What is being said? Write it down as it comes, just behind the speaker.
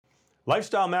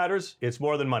Lifestyle matters. It's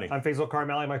more than money. I'm Faisal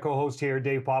Karmali, my co-host here,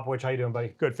 Dave Popowich. How you doing,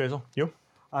 buddy? Good, Faisal. You?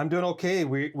 I'm doing okay.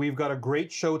 We've got a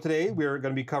great show today. We're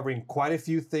going to be covering quite a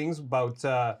few things about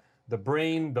the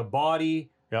brain, the body,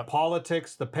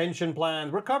 politics, the pension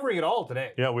plans. We're covering it all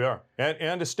today. Yeah, we are.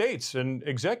 And estates and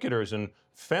executors and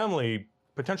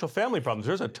potential family problems.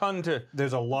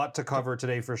 There's a lot to cover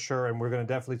today for sure, and we're going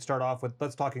to definitely start off with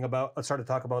let's start to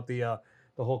talk about the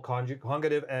whole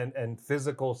cognitive and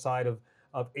physical side of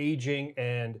aging,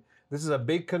 and this is a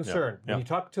big concern. When you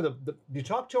talk to you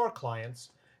talk to our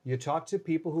clients, you talk to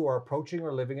people who are approaching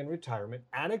or living in retirement,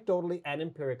 anecdotally and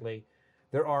empirically,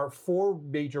 there are 4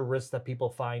 major risks that people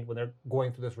find when they're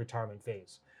going through this retirement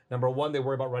phase. Number 1, they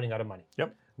worry about running out of money.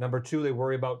 Yep. Number 2, they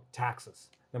worry about taxes.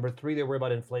 Number 3, they worry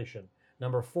about inflation.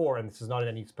 Number 4, and this is not in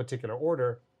any particular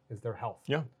order, is their health.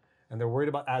 Yeah. And they're worried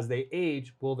about, as they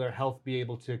age, will their health be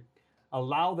able to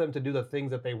allow them to do the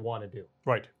things that they want to do?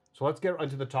 Right. So let's get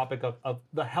into the topic of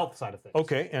the health side of things.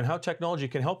 Okay, and how technology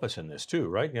can help us in this too,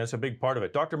 right? Yeah, that's a big part of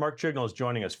it. Dr. Mark Chignell is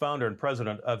joining us, founder and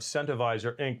president of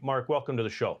Centivisor Inc. Mark, welcome to the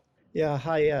show. Yeah,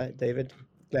 hi, David.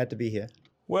 Glad to be here.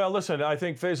 Well, listen, I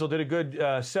think Faisal did a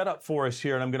good setup for us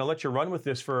here, and I'm going to let you run with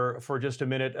this for just a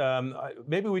minute.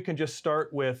 Maybe we can just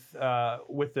start with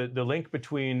the link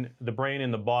between the brain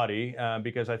and the body,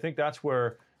 because I think that's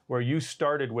where you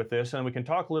started with this, and we can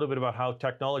talk a little bit about how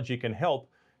technology can help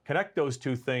connect those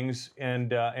two things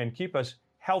and keep us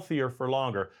healthier for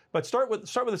longer. But start with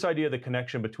this idea of the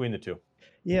connection between the two.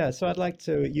 Yeah, so I'd like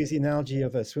to use the analogy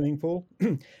of a swimming pool,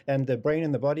 and the brain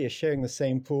and the body are sharing the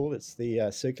same pool. It's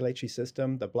the circulatory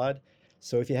system, the blood.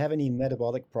 So if you have any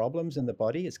metabolic problems in the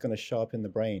body, it's going to show up in the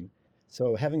brain.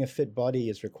 So having a fit body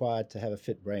is required to have a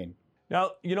fit brain.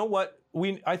 Now, you know what?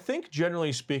 I think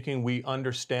generally speaking, we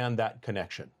understand that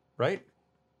connection, right?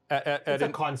 At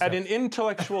an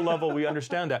intellectual level, we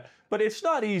understand that. But it's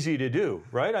not easy to do,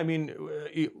 right? I mean,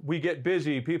 we get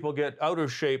busy, people get out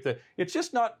of shape. It's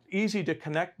just not easy to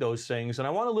connect those things. And I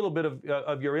want a little bit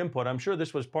of your input. I'm sure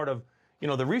this was part of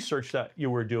the research that you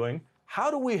were doing.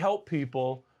 How do we help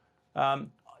people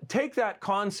take that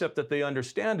concept that they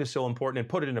understand is so important and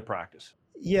put it into practice?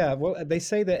 Yeah, well, they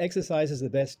say that exercise is the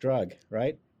best drug,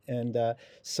 right? And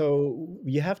so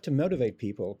you have to motivate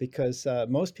people because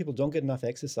most people don't get enough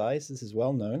exercise. This is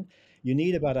well known. You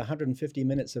need about 150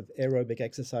 minutes of aerobic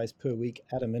exercise per week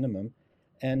at a minimum.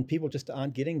 And people just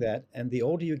aren't getting that. And the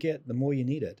older you get, the more you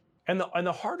need it. And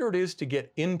the harder it is to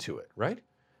get into it, right?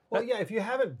 Well, yeah, if you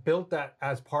haven't built that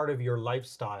as part of your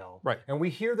lifestyle, right? And we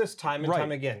hear this time and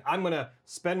time again, I'm going to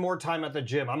spend more time at the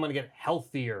gym. I'm going to get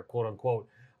healthier, quote unquote.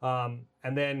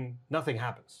 And then nothing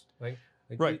happens, right?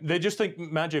 Right. They just think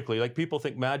magically, like people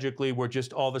think magically we're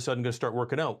just all of a sudden going to start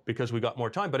working out because we got more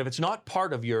time. But if it's not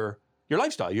part of your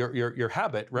lifestyle, your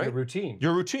habit, right?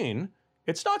 Your routine,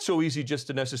 it's not so easy just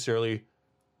to necessarily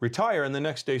retire and the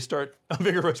next day start a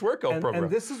vigorous workout program.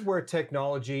 And this is where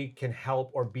technology can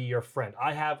help or be your friend.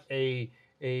 I have a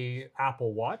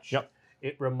Apple Watch. Yep.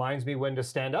 It reminds me when to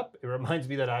stand up. It reminds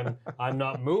me that I'm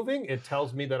not moving. It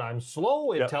tells me that I'm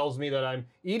slow. It tells me that I'm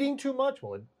eating too much.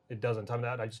 Well, it doesn't tell me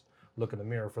that. I just look in the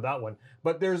mirror for that one.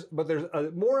 But there's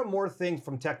more and more things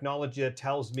from technology that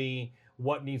tells me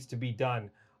what needs to be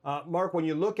done. Mark, when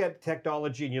you look at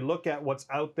technology and you look at what's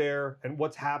out there and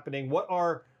what's happening, what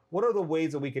are the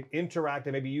ways that we can interact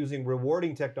and maybe using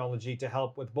rewarding technology to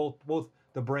help with both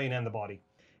the brain and the body?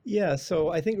 Yeah, so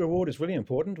I think reward is really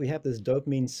important. We have this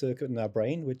dopamine circuit in our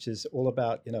brain, which is all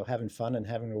about having fun and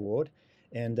having reward.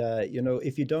 And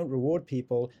if you don't reward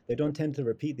people, they don't tend to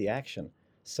repeat the action.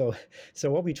 So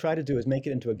what we try to do is make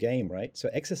it into a game, right? So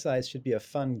exercise should be a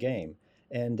fun game.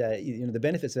 And the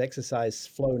benefits of exercise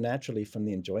flow naturally from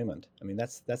the enjoyment. I mean,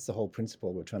 that's the whole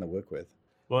principle we're trying to work with.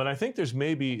 Well, and I think there's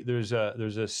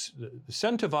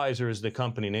Centivisor is the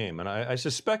company name. And I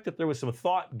suspect that there was some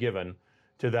thought given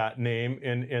to that name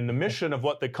in the mission of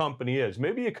what the company is.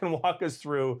 Maybe you can walk us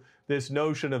through this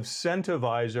notion of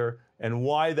Centivisor and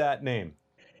why that name.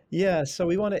 Yeah, so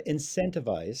we want to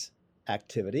incentivize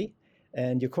activity.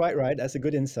 And you're quite right, that's a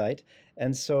good insight.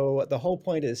 And so the whole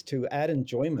point is to add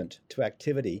enjoyment to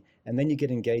activity, and then you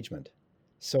get engagement.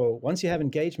 So once you have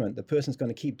engagement, the person's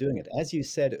going to keep doing it. As you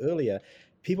said earlier,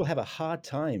 people have a hard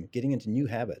time getting into new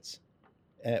habits,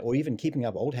 or even keeping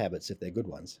up old habits if they're good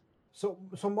ones. So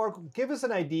Mark, give us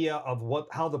an idea of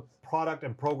how the product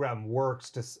and program works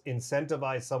to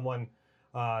incentivize someone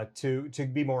to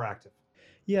be more active.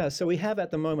 Yeah, so we have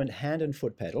at the moment hand and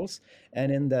foot pedals,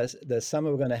 and in the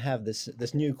summer we're going to have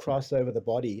this new crossover the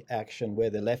body action where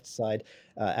the left side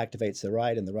activates the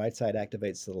right and the right side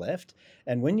activates the left.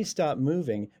 And when you start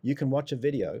moving, you can watch a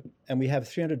video, and we have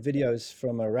 300 videos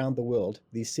from around the world,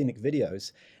 these scenic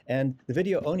videos, and the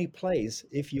video only plays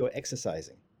if you're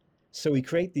exercising. So we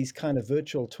create these kind of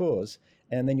virtual tours,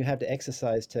 and then you have to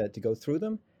exercise to go through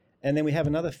them. And then we have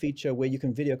another feature where you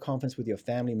can video conference with your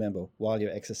family member while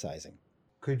you're exercising.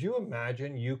 Could you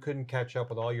imagine you couldn't catch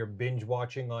up with all your binge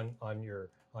watching on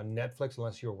Netflix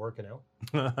unless you were working out?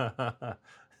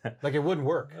 Like, it wouldn't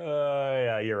work.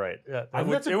 Yeah, you're right. Yeah,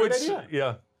 that's a good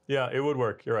idea. Yeah, it would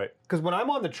work. You're right. Because when I'm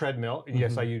on the treadmill,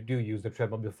 yes, I do use the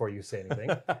treadmill before you say anything.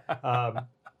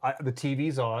 The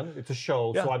TV's on. It's a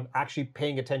show, so I'm actually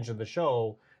paying attention to the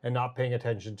show and not paying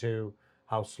attention to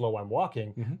how slow I'm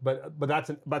walking. But that's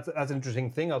an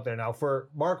interesting thing out there now. For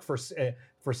Mark, for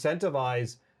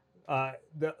Centivise,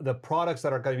 the products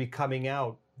that are going to be coming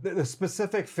out, the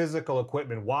specific physical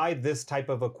equipment, why this type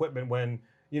of equipment when,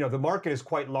 the market is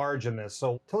quite large in this.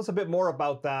 So tell us a bit more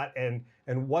about that and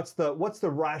what's the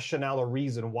rationale or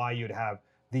reason why you'd have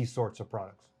these sorts of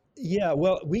products? Yeah,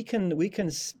 well, we can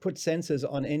put sensors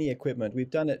on any equipment. We've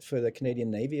done it for the Canadian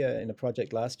Navy in a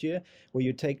project last year, where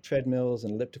you take treadmills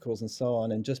and ellipticals and so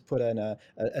on, and just put in a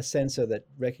sensor that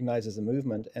recognizes the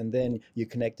movement, and then you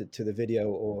connect it to the video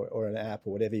or an app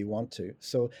or whatever you want to.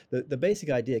 So the basic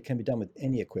idea can be done with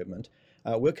any equipment.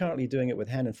 We're currently doing it with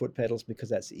hand and foot pedals because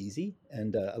that's easy,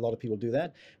 and a lot of people do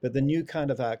that. But the new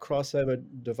kind of crossover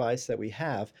device that we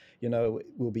have,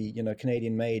 will be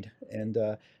Canadian made, and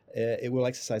it will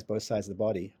exercise both sides of the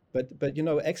body. But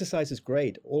exercise is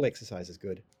great. All exercise is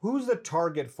good. Who's the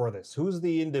target for this? Who's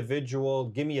the individual?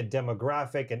 Give me a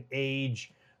demographic, an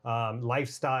age,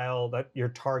 lifestyle that you're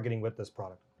targeting with this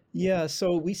product. Yeah,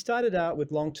 so we started out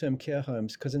with long-term care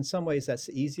homes because in some ways that's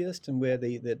the easiest and where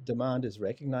the demand is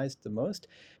recognized the most.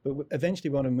 But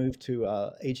eventually we want to move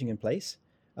to aging in place.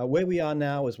 Where we are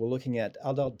now is we're looking at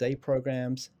adult day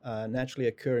programs, naturally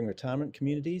occurring retirement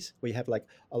communities. We have like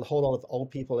a whole lot of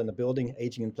old people in the building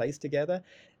aging in place together,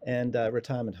 and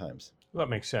retirement homes. Well, that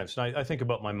makes sense. And I think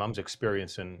about my mom's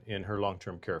experience in her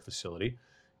long-term care facility.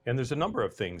 And there's a number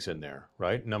of things in there,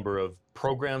 right? Number of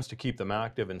programs to keep them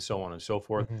active and so on and so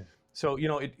forth. So,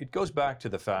 it goes back to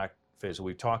the fact, Faisal,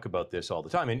 we talk about this all the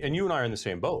time. And you and I are in the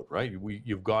same boat, right?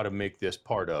 You've got to make this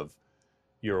part of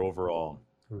your overall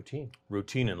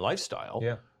routine and lifestyle,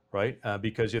 right?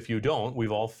 Because if you don't,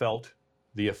 we've all felt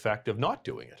the effect of not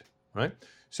doing it, right?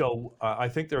 So I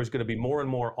think there's going to be more and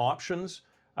more options.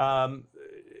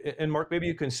 And Mark, maybe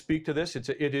you can speak to this.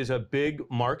 It is a big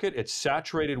market. It's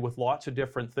saturated with lots of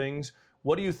different things.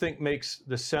 What do you think makes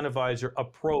the Centivisor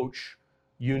approach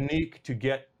unique to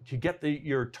get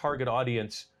your target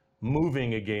audience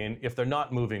moving again if they're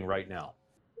not moving right now?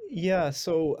 Yeah,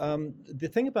 so the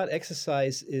thing about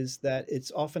exercise is that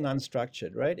it's often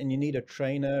unstructured, right? And you need a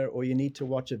trainer or you need to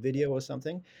watch a video or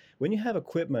something. When you have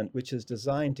equipment which is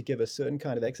designed to give a certain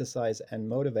kind of exercise and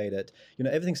motivate it,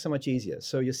 everything's so much easier.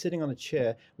 So you're sitting on a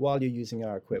chair while you're using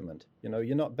our equipment.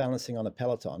 You're not balancing on a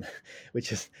Peloton,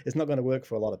 which is not going to work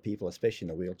for a lot of people, especially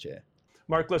in a wheelchair.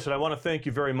 Mark, listen, I want to thank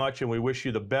you very much, and we wish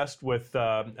you the best with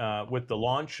the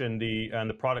launch and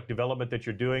the product development that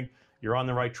you're doing. You're on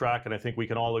the right track, and I think we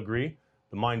can all agree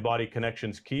the mind-body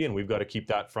connection's key, and we've got to keep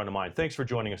that front of mind. Thanks for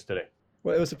joining us today.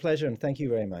 Well, it was a pleasure, and thank you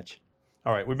very much.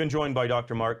 All right, we've been joined by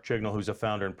Dr. Mark Chignell, who's the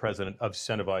founder and president of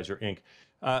Centivisor, Inc.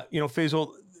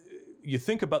 Faisal, you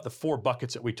think about the 4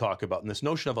 buckets that we talk about, and this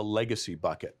notion of a legacy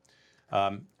bucket.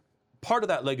 Part of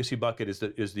that legacy bucket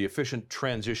is the efficient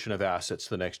transition of assets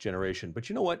to the next generation. But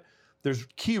you know what? There's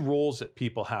key roles that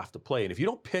people have to play, and if you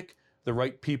don't pick the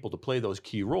right people to play those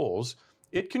key roles,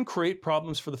 it can create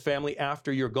problems for the family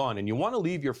after you're gone. And you want to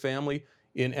leave your family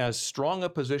in as strong a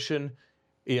position,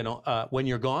 when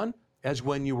you're gone as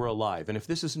when you were alive. And if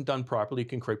this isn't done properly, it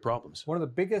can create problems. One of the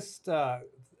biggest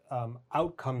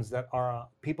outcomes that are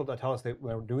people that tell us that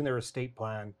when they're doing their estate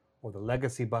plan, or the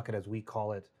legacy bucket as we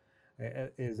call it,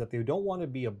 is that they don't want to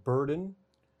be a burden.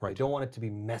 Right. They don't want it to be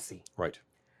messy. Right.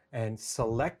 And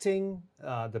selecting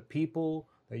the people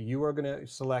that you are going to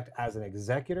select as an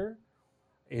executor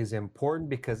is important,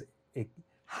 because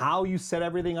how you set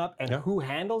everything up and who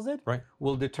handles it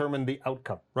will determine the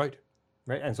outcome. Right.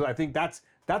 And so I think that's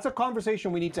a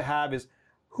conversation we need to have: is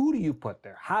who do you put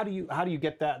there? How do you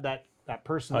get that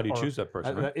person? How do you choose that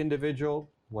person? That individual?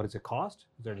 What does it cost?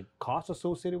 Is there any cost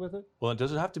associated with it? Well, it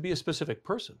doesn't have to be a specific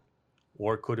person,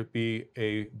 or could it be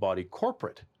a body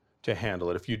corporate to handle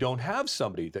it if you don't have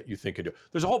somebody that you think can do it?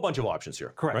 There's a whole bunch of options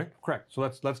here. Correct. Right? Correct. So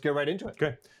let's get right into it.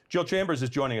 Okay. Jill Chambers is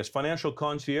joining us, financial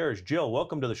concierge. Jill,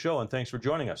 welcome to the show and thanks for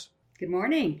joining us. Good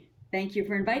morning. Thank you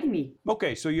for inviting me.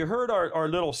 Okay, so you heard our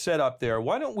little setup there.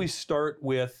 Why don't we start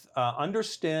with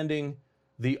understanding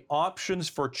the options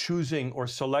for choosing or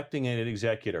selecting an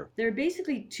executor? There are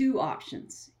basically two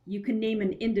options. You can name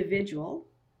an individual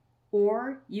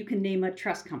or you can name a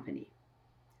trust company.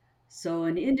 So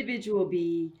an individual will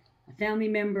be a family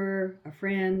member, a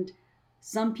friend.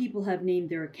 Some people have named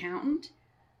their accountant.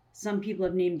 Some people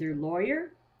have named their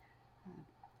lawyer.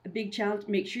 A big challenge,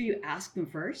 make sure you ask them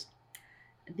first.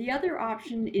 The other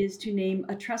option is to name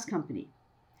a trust company.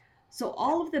 So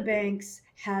all of the banks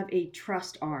have a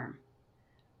trust arm.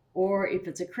 Or if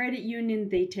it's a credit union,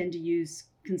 they tend to use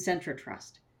Concentra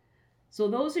Trust. So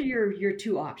those are your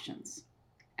two options.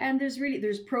 And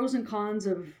there's pros and cons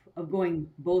of going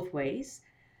both ways.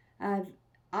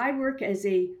 I work as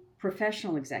a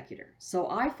professional executor, so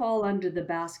I fall under the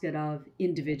basket of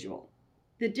individual.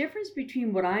 The difference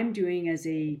between what I'm doing as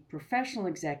a professional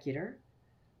executor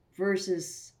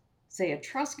versus, say, a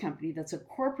trust company that's a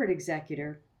corporate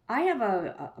executor, I have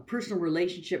a personal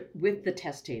relationship with the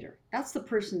testator. That's the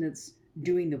person that's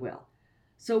doing the will.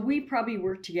 So we probably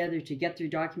work together to get their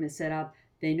documents set up.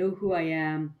 They know who I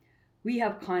am. We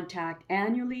have contact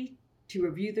annually to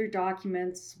review their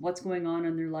documents, what's going on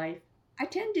in their life. I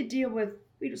tend to deal with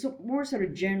more sort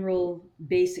of general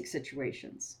basic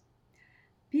situations.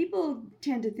 People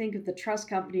tend to think of the trust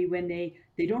company when they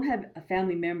don't have a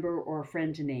family member or a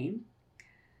friend to name.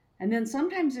 And then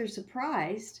sometimes they're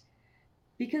surprised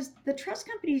because the trust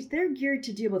companies, they're geared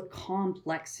to deal with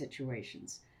complex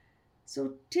situations.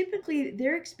 So typically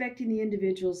they're expecting the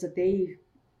individuals that they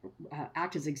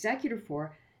act as executor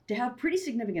for to have pretty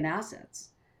significant assets.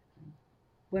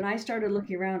 When I started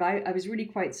looking around, I was really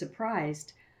quite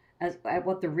surprised at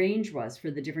what the range was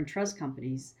for the different trust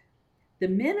companies. The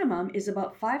minimum is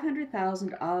about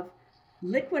 $500,000 of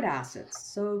liquid assets.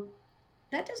 So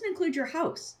that doesn't include your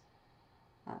house.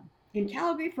 In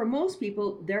Calgary, for most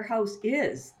people, their house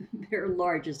is their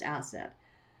largest asset.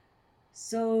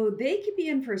 So they could be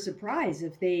in for a surprise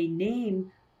if they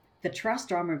name the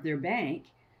trust arm of their bank,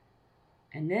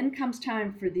 and then comes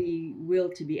time for the will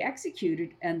to be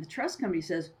executed, and the trust company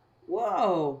says,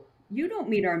 whoa, you don't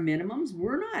meet our minimums.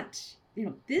 We're not,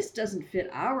 this doesn't fit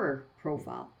our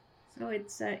profile. So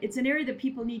it's an area that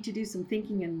people need to do some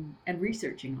thinking and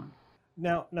researching on.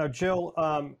 Now, Jill,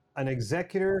 an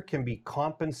executor can be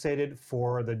compensated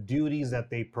for the duties that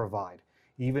they provide,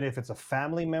 even if it's a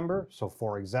family member. So,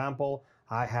 for example,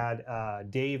 I had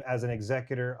Dave as an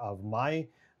executor of my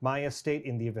estate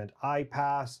in the event I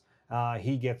pass.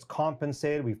 He gets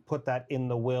compensated. We've put that in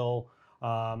the will,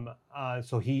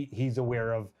 so he's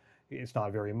aware of. It's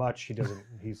not very much. He doesn't.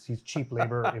 He's cheap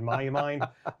labor in my mind,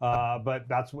 but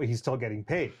that's what he's still getting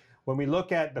paid. When we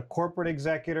look at the corporate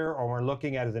executor, or we're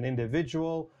looking at as an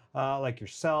individual like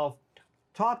yourself,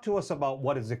 talk to us about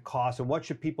what does it cost and what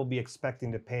should people be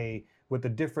expecting to pay with the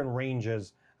different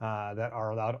ranges that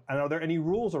are allowed. And are there any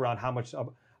rules around how much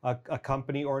a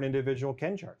company or an individual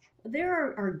can charge?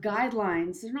 There are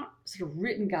guidelines. They're not sort of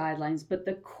written guidelines, but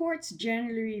the courts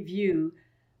generally view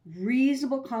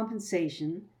reasonable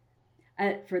compensation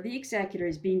for the executor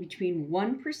as being between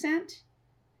 1%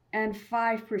 and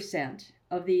 5%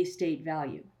 of the estate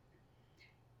value.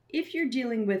 If you're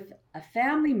dealing with a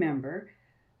family member,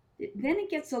 then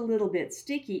it gets a little bit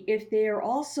sticky. If they are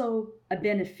also a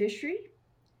beneficiary,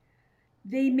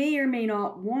 they may or may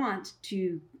not want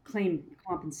to claim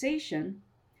compensation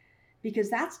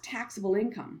because that's taxable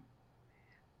income.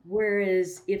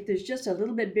 Whereas if there's just a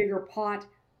little bit bigger pot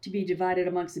to be divided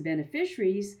amongst the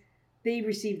beneficiaries, they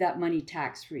receive that money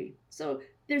tax-free. So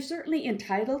they're certainly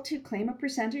entitled to claim a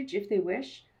percentage if they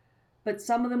wish, but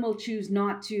some of them will choose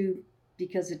not to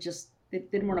because they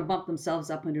didn't want to bump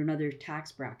themselves up under another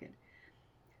tax bracket.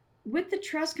 With the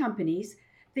trust companies,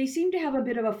 they seem to have a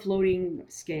bit of a floating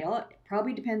scale. It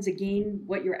probably depends again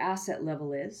what your asset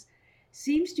level is.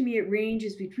 Seems to me it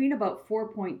ranges between about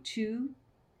 4.2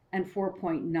 and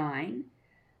 4.9,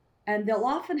 and they'll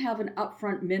often have an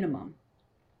upfront minimum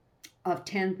of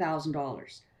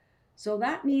 $10,000. So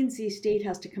that means the estate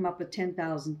has to come up with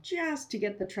 $10,000 just to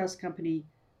get the trust company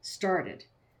started,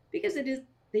 because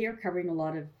they are covering a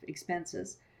lot of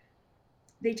expenses.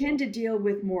 They tend to deal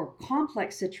with more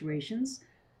complex situations,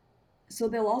 so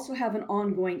they'll also have an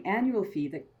ongoing annual fee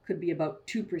that could be about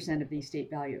 2% of the estate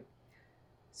value.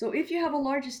 So if you have a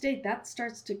large estate, that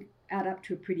starts to add up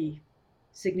to a pretty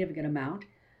significant amount.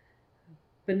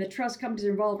 When the trust companies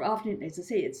are involved, often, as I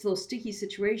say, it's those sticky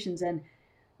situations, and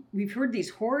we've heard these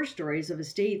horror stories of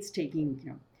estates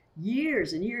taking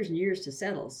years and years and years to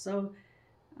settle. So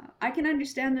I can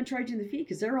understand them charging the fee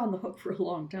because they're on the hook for a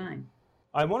long time.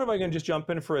 I wonder if I can just jump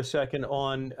in for a second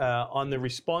on the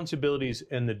responsibilities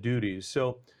and the duties.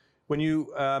 So when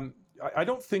you, I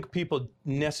don't think people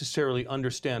necessarily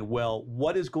understand well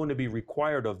what is going to be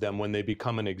required of them when they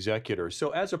become an executor.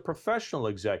 So as a professional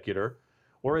executor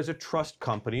or as a trust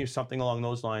company or something along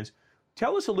those lines,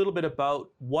 tell us a little bit about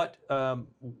what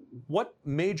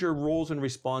major roles and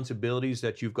responsibilities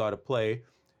that you've got to play,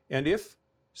 and if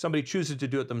somebody chooses to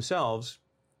do it themselves,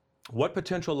 what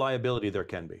potential liability there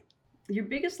can be. Your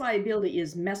biggest liability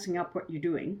is messing up what you're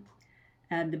doing,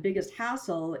 and the biggest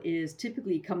hassle is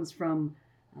typically comes from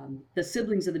the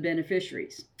siblings of the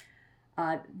beneficiaries.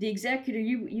 The executor,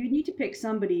 you need to pick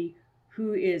somebody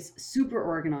who is super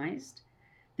organized.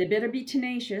 They better be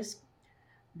tenacious.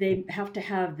 They have to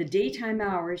have the daytime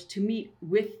hours to meet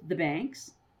with the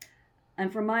banks.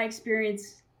 And from my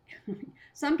experience,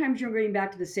 sometimes you're going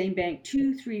back to the same bank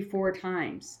 2, 3, 4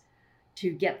 times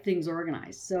to get things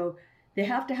organized. So they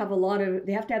have to have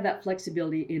that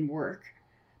flexibility in work.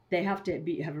 They have to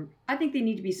I think they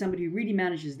need to be somebody who really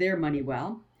manages their money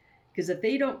well, because if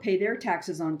they don't pay their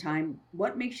taxes on time,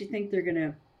 what makes you think they're going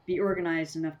to be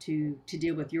organized enough to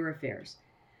deal with your affairs?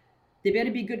 They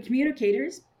better be good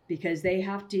communicators, because they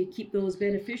have to keep those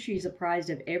beneficiaries apprised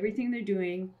of everything they're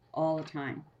doing all the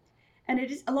time. And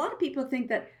a lot of people think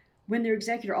that when they're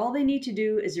executor, all they need to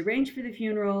do is arrange for the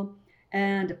funeral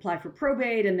and apply for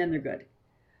probate, and then they're good.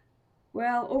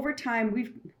 Well, over time,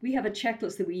 we have a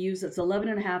checklist that we use that's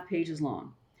 11.5 pages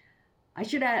long. I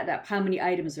should add up how many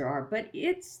items there are, but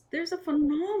there's a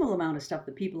phenomenal amount of stuff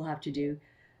that people have to do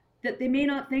that they may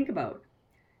not think about.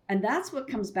 And that's what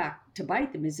comes back to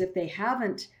bite them, is if they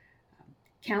haven't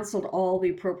canceled all the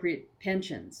appropriate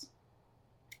pensions.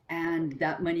 And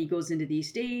that money goes into the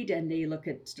estate, and they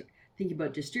think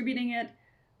about distributing it.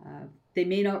 They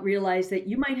may not realize that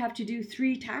you might have to do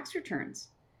 3 tax returns.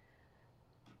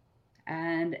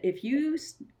 And if you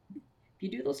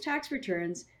do those tax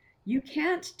returns, you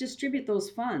can't distribute those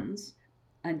funds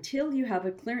until you have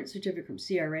a clearance certificate from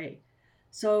CRA.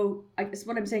 So I guess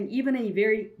what I'm saying, even a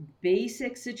very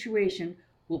basic situation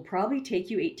will probably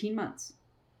take you 18 months.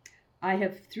 I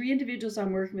have 3 individuals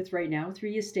I'm working with right now,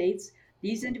 3 estates.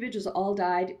 These individuals all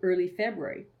died early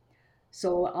February.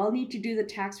 So I'll need to do the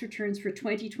tax returns for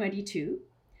 2022.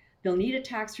 They'll need a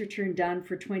tax return done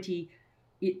for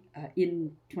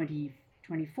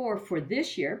 2024 for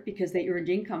this year, because they earned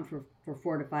income for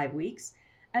 4 to 5 weeks.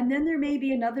 And then there may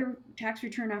be another tax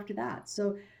return after that.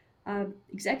 So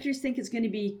executors think it's going to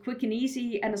be quick and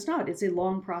easy, and it's not. It's a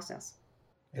long process.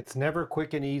 It's never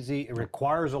quick and easy. It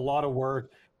requires a lot of work.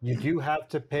 You do have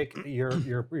to pick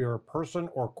your person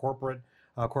or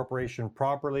corporation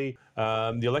properly.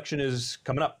 The election is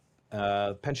coming up.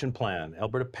 Pension plan,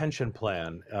 Alberta pension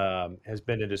plan has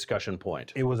been a discussion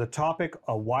point. It was a topic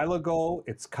a while ago.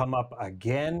 It's come up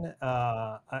again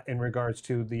in regards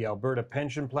to the Alberta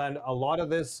pension plan. A lot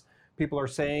of this, people are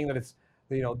saying that it's,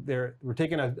 we're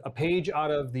taking a page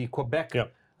out of the Quebec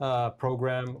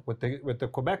program with the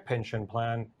Quebec pension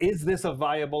plan. Is this a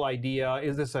viable idea?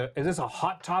 Is this a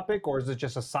hot topic, or is it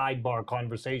just a sidebar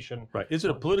conversation? Right. Is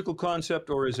it a political concept,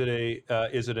 or is it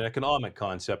an economic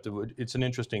concept? It's an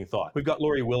interesting thought. We've got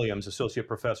Laurie Williams, Associate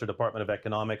Professor, Department of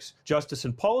Economics, Justice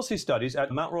and Policy Studies at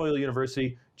Mount Royal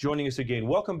University, joining us again.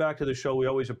 Welcome back to the show. We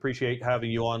always appreciate having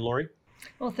you on, Laurie.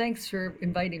 Well, thanks for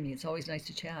inviting me. It's always nice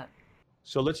to chat.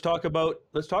 So let's talk about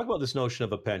this notion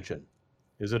of a pension.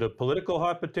 Is it a political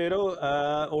hot potato,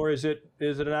 or is it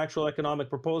an actual economic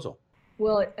proposal?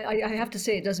 Well, I have to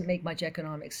say it doesn't make much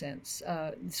economic sense.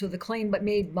 So the claim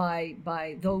made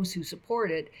by those who support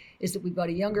it is that we've got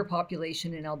a younger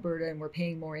population in Alberta and we're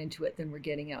paying more into it than we're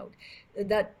getting out.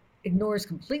 That ignores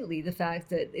completely the fact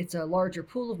that it's a larger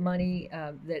pool of money,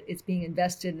 that it's being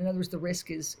invested. In other words, the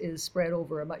risk is spread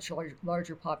over a much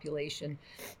larger population.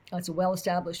 It's a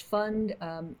well-established fund.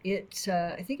 I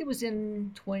think it was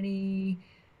in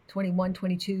 2021,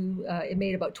 22, it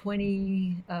made about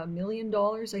 $20 million,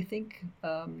 I think,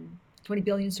 20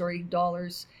 billion,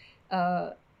 dollars,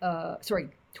 20%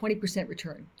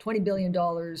 return, $20 billion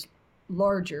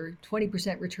larger,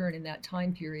 20% return in that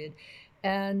time period.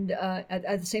 And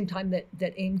at the same time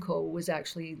that AIMCO was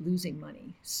actually losing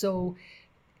money. So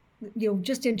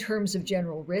just in terms of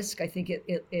general risk, I think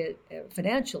it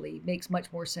financially makes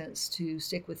much more sense to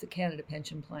stick with the Canada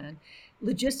Pension Plan.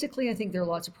 Logistically, I think there are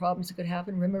lots of problems that could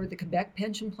happen. Remember, the Quebec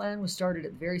Pension Plan was started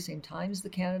at the very same time as the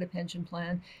Canada Pension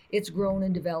Plan. It's grown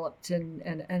and developed and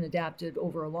adapted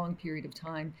over a long period of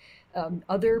time.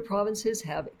 Other provinces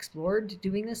have explored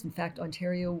doing this. In fact,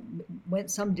 Ontario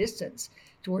went some distance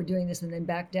toward doing this and then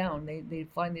backed down. They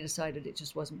finally decided it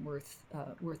just wasn't worth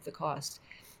the cost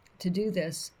to do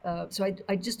this. So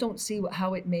I just don't see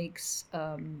how it makes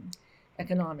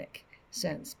economic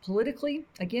sense. Politically,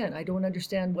 again, I don't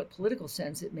understand what political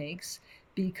sense it makes,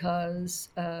 because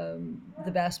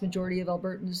the vast majority of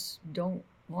Albertans don't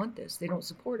want this. They don't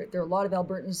support it. There are a lot of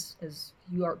Albertans, as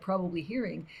you are probably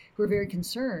hearing, who are very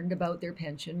concerned about their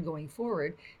pension going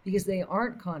forward because they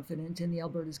aren't confident in the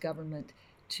Alberta's government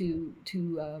to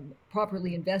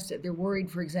properly invest it. They're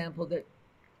worried, for example, that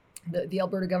the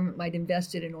Alberta government might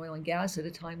invest it in oil and gas at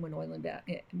a time when oil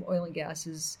and gas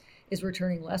is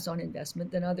returning less on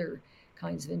investment than other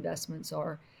kinds of investments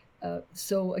are.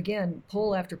 So again,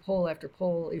 poll after poll after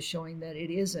poll is showing that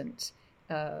it isn't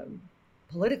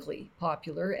politically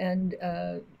popular, and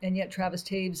yet Travis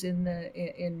Toews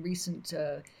in recent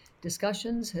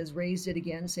discussions has raised it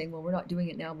again, saying, well, we're not doing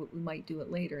it now, but we might do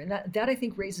it later. And that I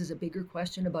think raises a bigger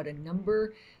question about a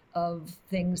number of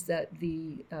things that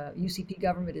the UCP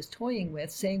government is toying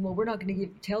with, saying, well, we're not going to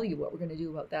tell you what we're going to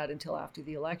do about that until after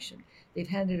the election. They've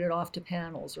handed it off to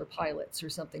panels or pilots or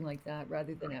something like that,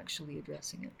 rather than actually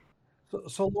addressing it.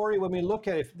 So Lori, when we look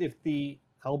at if the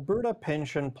Alberta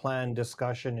pension plan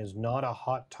discussion is not a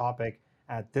hot topic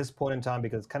at this point in time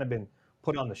because it's kind of been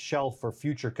put on the shelf for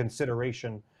future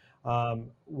consideration,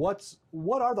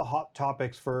 what are the hot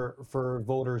topics for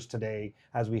voters today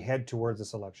as we head towards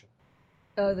this election?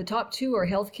 The top two are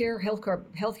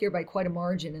healthcare by quite a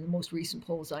margin in the most recent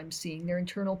polls I'm seeing. They're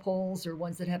internal polls or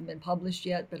ones that haven't been published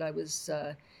yet, but I was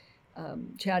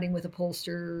chatting with a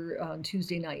pollster on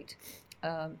Tuesday night,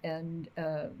 and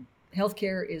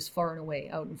healthcare is far and away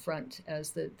out in front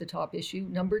as the top issue.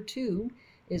 Number two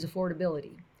is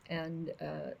affordability, and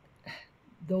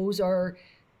those are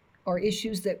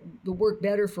issues that work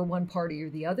better for one party or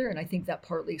the other, and I think that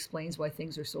partly explains why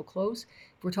things are so close.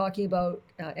 If we're talking about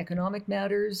economic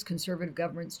matters, Conservative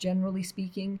governments, generally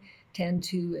speaking, tend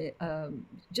to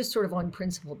just sort of on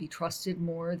principle be trusted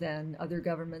more than other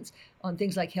governments. On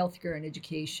things like healthcare and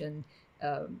education,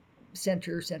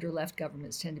 center-left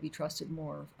governments tend to be trusted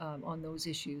more on those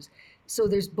issues. So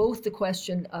there's both the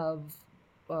question of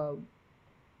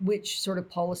which sort of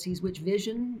policies, which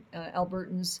vision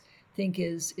Albertans think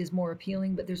is more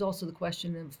appealing, but there's also the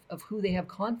question of who they have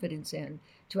confidence in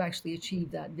to actually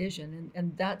achieve that vision,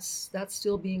 and that's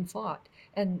still being fought,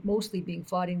 and mostly being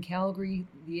fought in Calgary,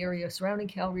 the area surrounding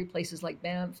Calgary, places like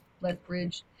Banff,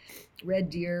 Lethbridge, Red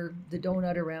Deer, the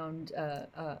donut around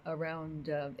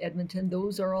Edmonton.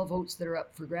 Those are all votes that are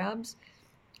up for grabs,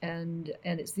 and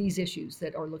it's these issues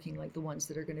that are looking like the ones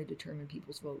that are going to determine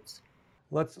people's votes.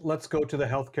 Let's go to the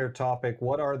healthcare topic.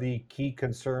 What are the key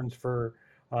concerns for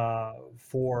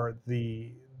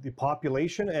the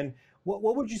population, and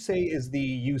what would you say is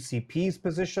the UCP's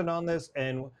position on this,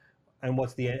 and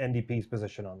what's the NDP's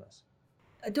position on this?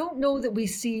 I don't know that we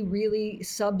see really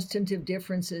substantive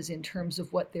differences in terms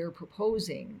of what they're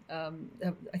proposing.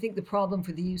 I think the problem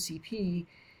for the UCP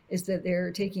is that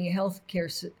they're taking a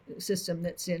healthcare system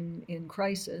that's in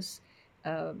crisis,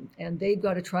 and they've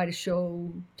got to try to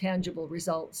show tangible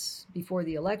results before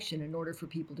the election in order for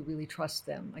people to really trust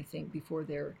them, I think, before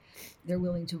they're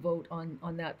willing to vote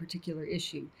on that particular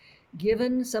issue.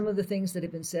 Given some of the things that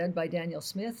have been said by Danielle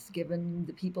Smith, given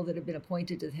the people that have been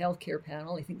appointed to the healthcare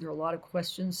panel, I think there are a lot of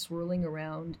questions swirling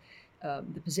around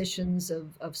the positions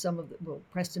of some of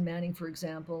Preston Manning, for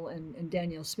example, and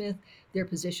Danielle Smith, their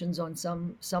positions on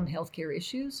some healthcare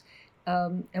issues.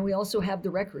 And we also have the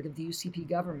record of the UCP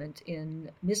government in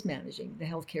mismanaging the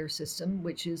healthcare system,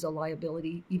 which is a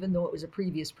liability, even though it was a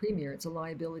previous premier, it's a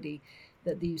liability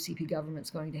that the UCP government's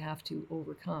going to have to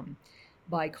overcome.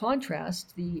 By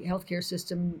contrast, the healthcare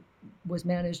system was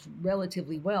managed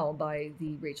relatively well by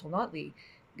the Rachel Notley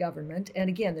government. And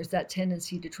again, there's that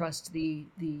tendency to trust a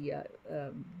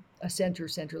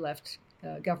center-left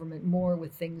government more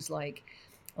with things like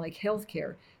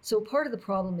healthcare. So part of the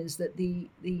problem is that the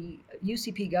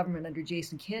UCP government under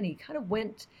Jason Kenney kind of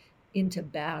went into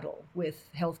battle with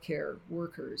healthcare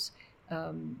workers,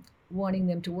 wanting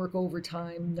them to work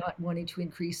overtime, not wanting to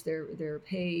increase their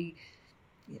pay,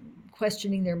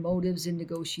 questioning their motives in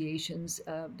negotiations.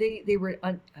 They were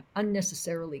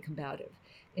unnecessarily combative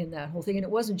in that whole thing. And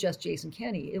it wasn't just Jason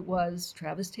Kenney, it was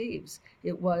Travis Toews,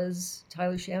 it was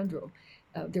Tyler Shandro.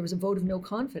 There was a vote of no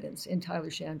confidence in Tyler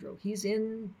Shandro. He's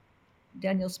in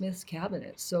Danielle Smith's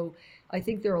cabinet. So I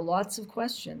think there are lots of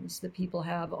questions that people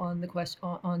have on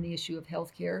the issue of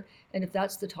healthcare. And if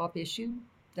that's the top issue,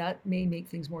 that may make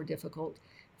things more difficult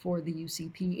for the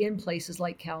UCP in places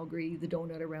like Calgary, the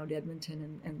donut around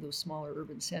Edmonton, and those smaller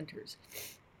urban centers.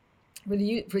 For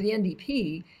the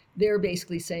NDP, they're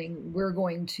basically saying we're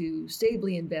going to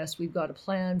stably invest. We've got a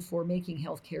plan for making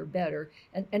healthcare better.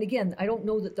 And again, I don't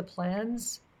know that the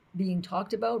plans being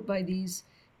talked about by these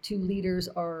two leaders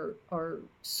are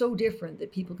so different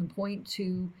that people can point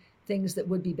to things that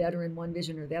would be better in one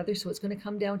vision or the other. So it's going to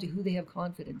come down to who they have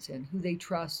confidence in, who they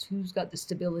trust, who's got the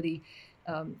stability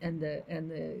and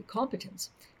the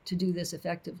competence to do this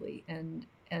effectively. And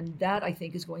that, I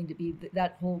think, is going to be,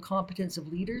 that whole competence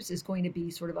of leaders is going to be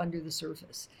sort of under the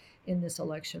surface in this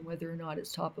election, whether or not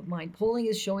it's top of mind. Polling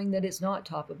is showing that it's not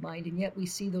top of mind, and yet we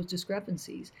see those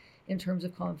discrepancies in terms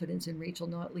of confidence in Rachel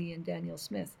Notley and Danielle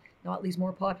Smith. Notley's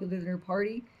more popular than her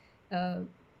party.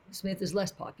 Smith is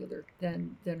less popular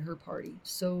than her party.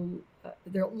 So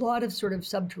there are a lot of sort of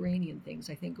subterranean things,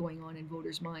 I think, going on in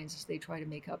voters' minds as they try to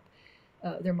make up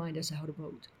their mind as to how to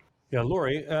vote. Yeah,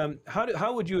 Lori,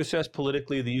 how would you assess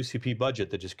politically the UCP budget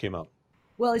that just came out?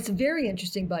 Well, it's a very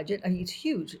interesting budget. I mean, it's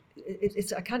huge.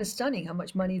 It's kind of stunning how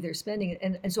much money they're spending.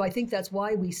 And so I think that's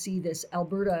why we see this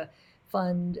Alberta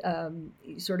fund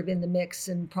sort of in the mix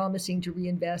and promising to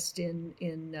reinvest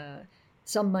in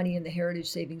some money in the Heritage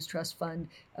Savings Trust Fund,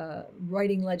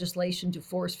 writing legislation to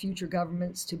force future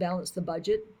governments to balance the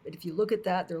budget. But if you look at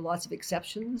that, there are lots of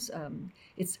exceptions.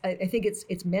 I think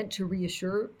it's meant to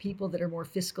reassure people that are more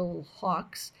fiscal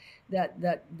hawks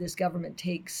that this government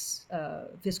takes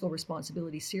fiscal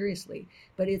responsibility seriously.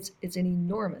 But it's an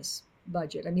enormous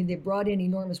budget. I mean, they've brought in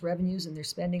enormous revenues, and they're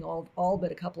spending all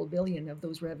but a couple of billion of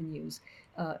those revenues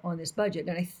on this budget.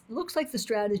 And it looks like the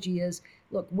strategy is,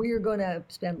 look, we're going to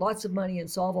spend lots of money and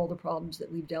solve all the problems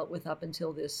that we've dealt with up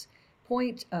until this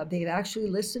point. They've actually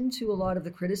listened to a lot of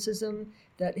the criticism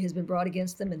that has been brought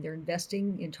against them, and they're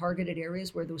investing in targeted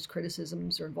areas where those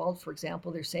criticisms are involved. For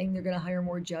example, they're saying they're going to hire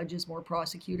more judges, more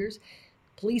prosecutors.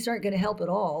 Police aren't going to help at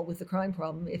all with the crime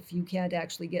problem if you can't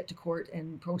actually get to court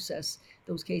and process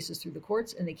those cases through the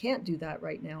courts, and they can't do that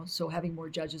right now. So having more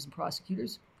judges and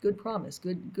prosecutors, good promise,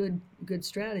 good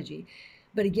strategy.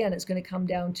 But again, it's going to come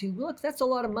down to, look, that's a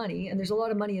lot of money, and there's a lot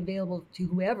of money available to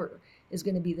whoever is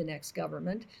going to be the next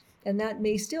government. And that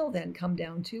may still then come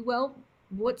down to, well,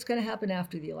 what's going to happen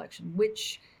after the election?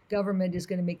 Which government is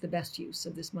going to make the best use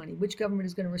of this money? Which government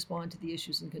is going to respond to the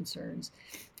issues and concerns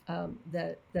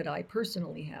that I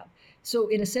personally have? So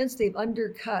in a sense, they've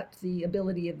undercut the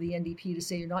ability of the NDP to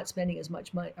say you're not spending as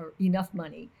much money or enough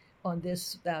money on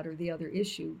this, that, or the other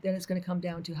issue. Then it's going to come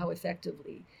down to how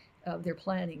effectively they're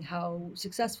planning, how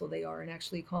successful they are in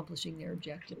actually accomplishing their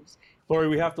objectives. Lori,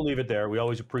 we have to leave it there. We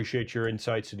always appreciate your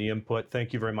insights and the input.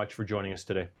 Thank you very much for joining us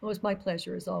today. Well, it's my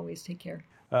pleasure, as always. Take care.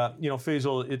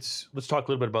 Faisal, let's talk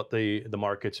a little bit about the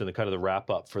markets and the kind of the wrap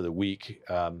up for the week.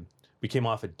 We came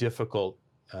off a difficult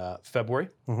February.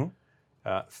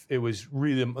 Mm-hmm. It was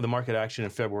really, the market action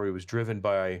in February was driven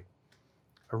by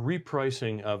a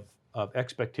repricing of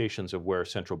expectations of where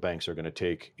central banks are going to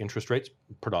take interest rates,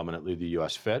 predominantly the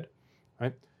U.S. Fed,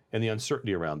 right? And the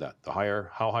uncertainty around that.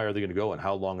 How high are they going to go, and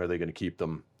how long are they going to keep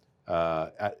them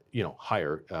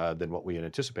higher than what we had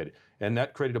anticipated? And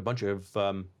that created a bunch of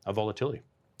volatility.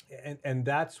 And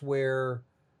that's where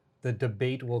the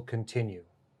debate will continue.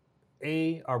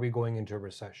 A, are we going into a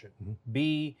recession? Mm-hmm.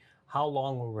 B, how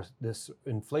long will this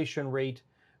inflation rate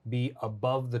be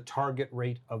above the target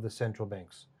rate of the central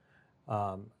banks?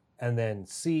 And then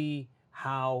C,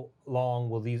 how long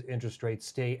will these interest rates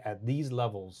stay at these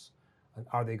levels? And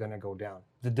are they going to go down?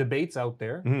 The debate's out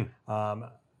there. Mm-hmm.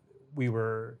 We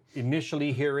were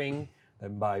initially hearing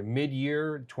that by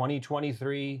mid-year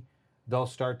 2023, they'll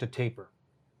start to taper,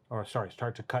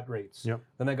 start to cut rates. Yep.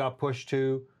 Then they got pushed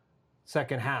to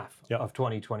second half of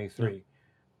 2023. Yep.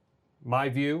 My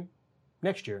view,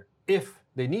 next year, if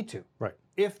they need to. Right.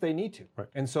 If they need to. Right.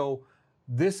 And so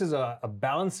this is a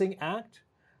balancing act.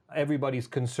 Everybody's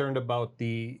concerned about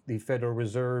the Federal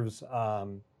Reserve's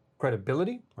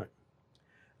credibility. Right.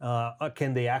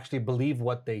 Can they actually believe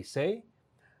what they say?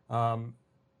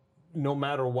 No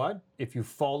matter what, if you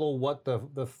follow what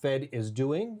the Fed is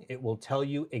doing, it will tell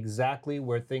you exactly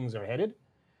where things are headed.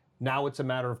 Now it's a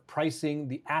matter of pricing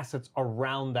the assets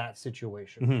around that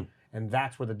situation. Mm-hmm. And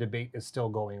that's where the debate is still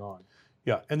going on.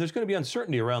 Yeah, and there's going to be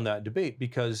uncertainty around that debate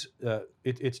because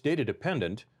it's data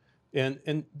dependent.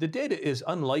 And the data is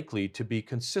unlikely to be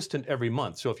consistent every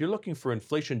month. So if you're looking for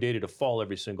inflation data to fall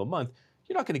every single month,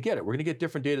 you're not going to get it. We're going to get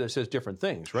different data that says different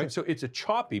things, right? So it's a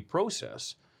choppy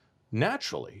process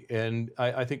naturally. And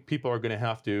I think people are going to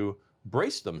have to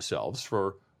brace themselves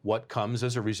for what comes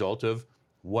as a result of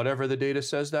whatever the data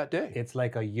says that day. It's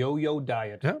like a yo-yo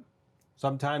diet. Yeah.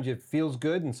 Sometimes it feels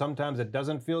good and sometimes it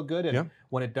doesn't feel good. And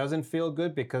when it doesn't feel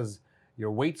good because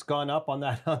your weight's gone up on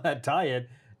that diet,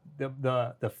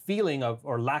 the feeling of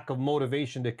or lack of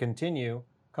motivation to continue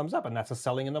comes up, and that's a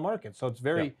selling in the market. So it's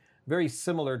very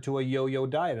similar to a yo-yo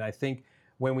diet. And I think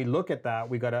when we look at that,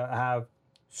 we got to have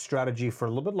strategy for a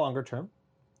little bit longer term.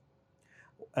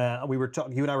 You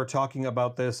and I were talking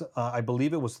about this. I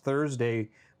believe it was Thursday.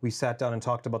 We sat down and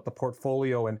talked about the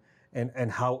portfolio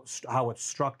and how it's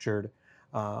structured.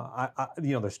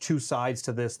 There's two sides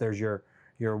to this. There's your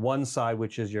one side,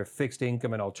 which is your fixed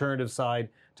income and alternative side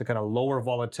to kind of lower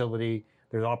volatility.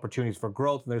 There's opportunities for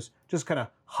growth, and there's just kind of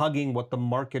hugging what the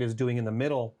market is doing in the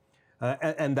middle.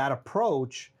 And that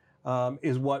approach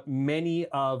is what many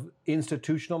of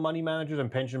institutional money managers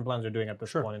and pension plans are doing at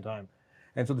this point in time.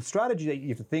 And so the strategy that you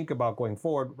have to think about going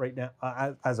forward right now,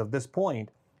 as of this point,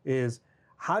 is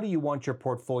how do you want your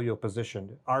portfolio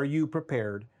positioned? Are you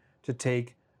prepared to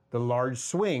take the large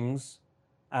swings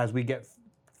as we get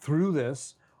through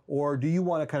this, or do you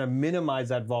want to kind of minimize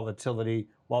that volatility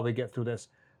while we get through this?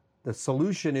 The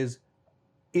solution is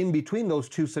in between those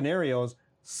two scenarios.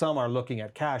 Some are looking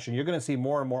at cash, and you're going to see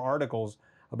more and more articles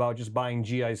about just buying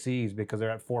GICs because they're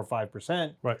at 4 or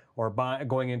 5%, right? Or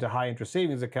going into high interest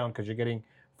savings account because you're getting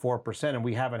 4%, and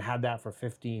we haven't had that for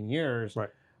 15 years. Right.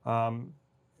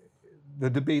 The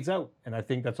debate's out, and I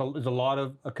think there's a lot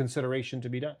of a consideration to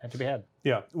be had.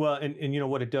 Yeah, well, and you know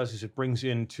what it does is it brings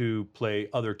into play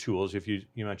other tools. If you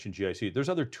mentioned GIC, there's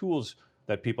other tools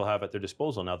that people have at their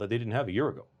disposal now that they didn't have a year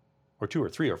ago, or 2 or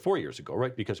 3 or 4 years ago,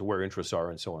 right? Because of where interests are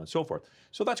and so on and so forth.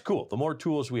 So that's cool. The more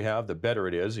tools we have, the better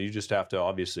it is. You just have to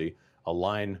obviously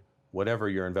align whatever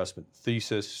your investment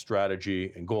thesis,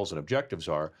 strategy, and goals and objectives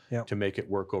are to make it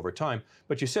work over time.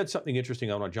 But you said something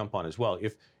interesting I want to jump on as well.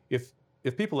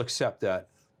 If people accept that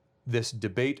this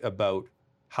debate about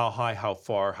how high, how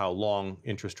far, how long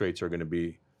interest rates are going to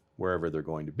be wherever they're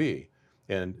going to be,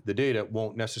 and the data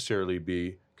won't necessarily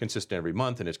be consistent every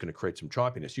month, and it's going to create some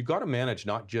choppiness. You've got to manage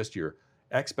not just your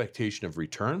expectation of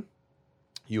return,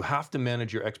 you have to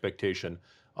manage your expectation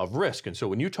of risk. And so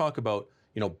when you talk about,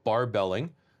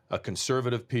 barbelling a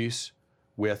conservative piece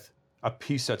with a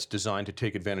piece that's designed to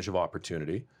take advantage of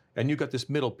opportunity, and you've got this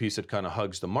middle piece that kind of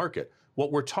hugs the market,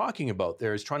 what we're talking about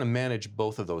there is trying to manage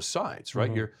both of those sides,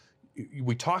 right? Mm-hmm.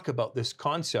 We talk about this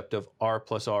concept of R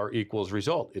plus R equals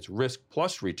result. It's risk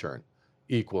plus return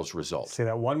equals result. Say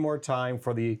that one more time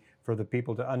for the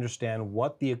people to understand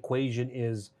what the equation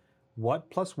is. What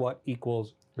plus what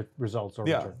equals results or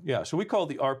return? Yeah. So we call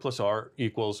the R plus R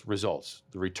equals results.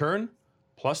 The return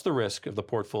plus the risk of the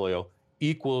portfolio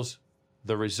equals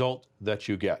the result that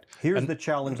you get. Here's the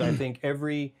challenge I think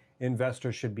every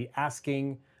investor should be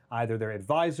asking either their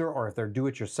advisor or if they're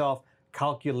do-it-yourself,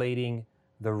 calculating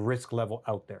the risk level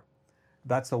out there.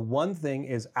 That's the one thing,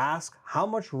 is ask how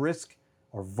much risk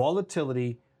or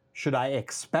volatility should I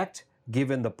expect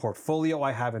given the portfolio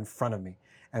I have in front of me?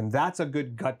 And that's a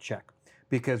good gut check,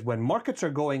 because when markets are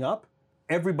going up,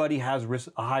 everybody has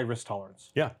a high risk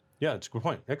tolerance. Yeah, it's a good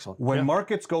point. Excellent. When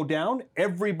markets go down,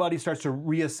 everybody starts to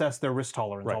reassess their risk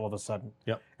tolerance all of a sudden.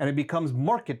 Yeah. And it becomes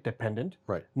market dependent,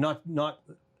 not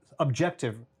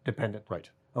objective dependent. Right.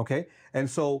 Okay? And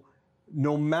so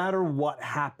no matter what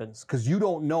happens, because you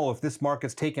don't know if this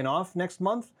market's taken off next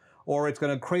month or it's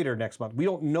going to crater next month. We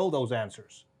don't know those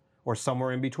answers, or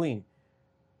somewhere in between.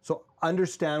 So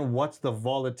understand what's the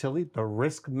volatility, the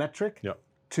risk metric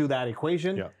to that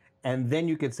equation. And then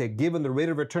you can say, given the rate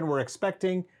of return we're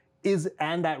expecting,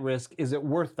 and that risk, is it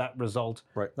worth that result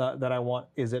that I want?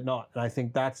 Is it not? And I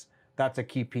think that's a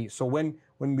key piece. So when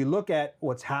we look at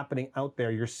what's happening out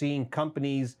there, you're seeing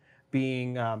companies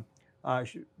being,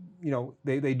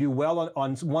 they do well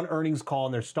on one earnings call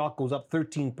and their stock goes up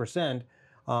 13%,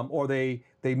 or they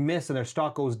miss and their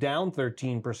stock goes down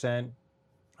 13%.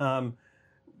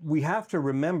 We have to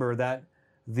remember that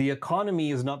the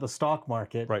economy is not the stock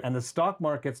market, and the stock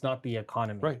market's not the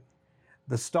economy. Right.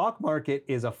 The stock market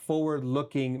is a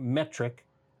forward-looking metric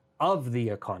of the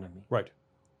economy. Right.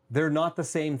 They're not the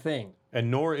same thing. And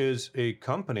nor is a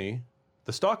company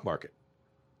the stock market,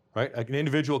 right? An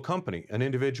individual company, an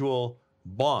individual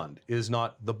bond is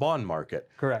not the bond market.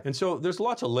 Correct. And so there's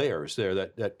lots of layers there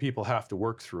that people have to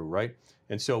work through, right?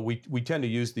 And so we tend to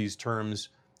use these terms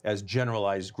as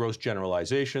gross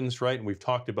generalizations, right? And we've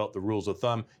talked about the rules of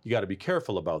thumb. You got to be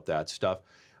careful about that stuff.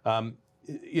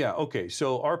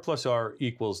 So R plus R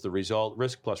equals the result,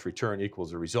 risk plus return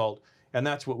equals the result. And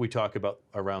that's what we talk about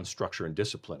around structure and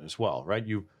discipline as well, right?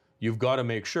 You've got to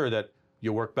make sure that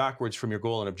you work backwards from your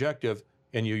goal and objective,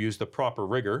 and you use the proper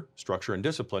rigor, structure, and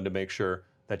discipline to make sure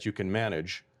that you can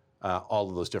manage all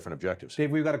of those different objectives.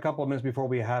 Dave, we've got a couple of minutes before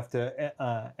we have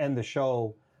to end the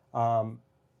show.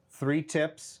 3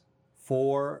 tips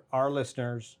for our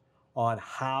listeners on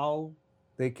how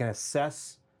they can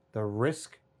assess the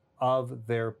risk of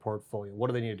their portfolio. What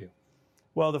do they need to do?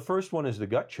 Well, the first one is the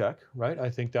gut check, right? I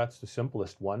think that's the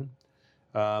simplest one.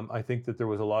 I think that there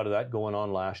was a lot of that going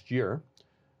on last year.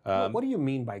 What do you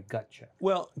mean by gut check?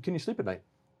 Well, can you sleep at night?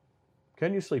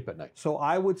 Can you sleep at night? So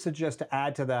I would suggest to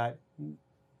add to that,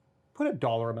 put a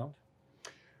dollar amount.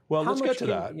 Well, let's get to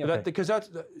that. Because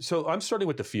so I'm starting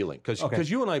with the feeling,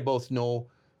 because you and I both know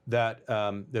that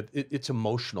it's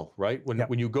emotional, right?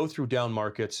 When you go through down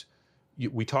markets,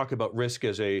 we talk about risk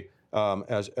as a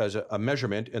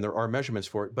measurement, and there are measurements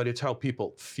for it, but it's how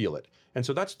people feel it. And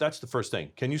so that's the first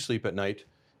thing. Can you sleep at night?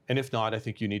 And if not, I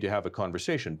think you need to have a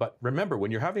conversation. But remember,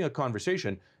 when you're having a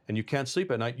conversation and you can't sleep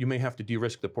at night, you may have to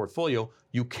de-risk the portfolio.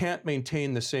 You can't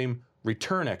maintain the same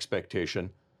return expectation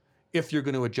if you're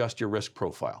going to adjust your risk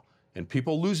profile. And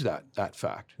people lose that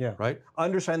fact, right?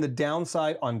 Understand the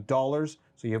downside on dollars.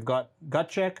 So you've got gut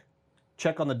check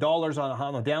on the dollars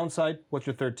on the downside. What's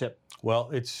your third tip? Well,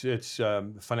 it's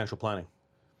financial planning.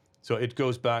 So it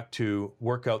goes back to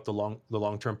work out the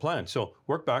long-term plan. So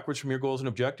work backwards from your goals and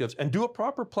objectives and do a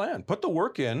proper plan. Put the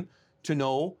work in to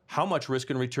know how much risk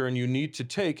and return you need to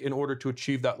take in order to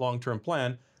achieve that long-term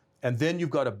plan. And then you've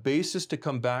got a basis to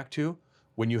come back to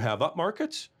when you have up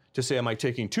markets to say, am I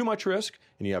taking too much risk?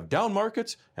 And you have down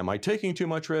markets, am I taking too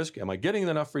much risk? Am I getting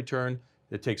enough return?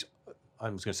 It takes, I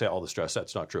was going to say all the stress.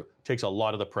 That's not true. It takes a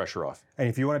lot of the pressure off. And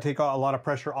if you want to take a lot of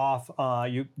pressure off,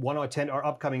 you want to attend our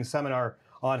upcoming seminar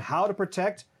on how to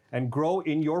protect and grow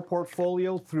in your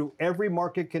portfolio through every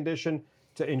market condition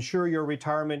to ensure your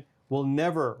retirement will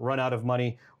never run out of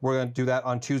money. We're going to do that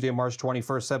on Tuesday, March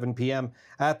 21st, 7 p.m.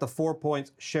 at the 4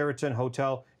 Points Sheraton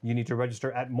Hotel. You need to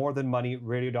register at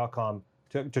morethanmoneyradio.com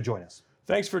to join us.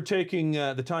 Thanks for taking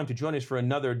the time to join us for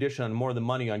another edition on More Than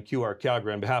Money on QR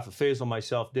Calgary. On behalf of Faisal,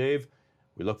 myself, Dave,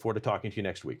 we look forward to talking to you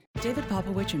next week. David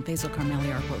Popowich and Faisal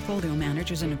Karmali are portfolio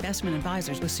managers and investment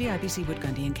advisors with CIBC Wood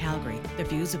Gundy in Calgary. The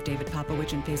views of David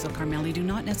Popowich and Faisal Karmali do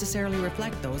not necessarily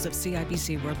reflect those of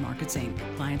CIBC World Markets Inc.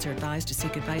 Clients are advised to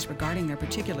seek advice regarding their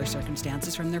particular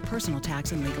circumstances from their personal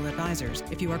tax and legal advisors.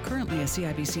 If you are currently a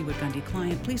CIBC Wood Gundy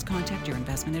client, please contact your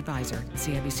investment advisor.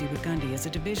 CIBC Wood Gundy is a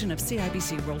division of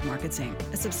CIBC World Markets Inc.,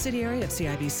 a subsidiary of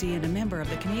CIBC and a member of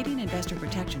the Canadian Investor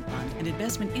Protection Fund and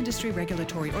Investment Industry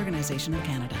Regulatory Organization of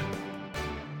Canada.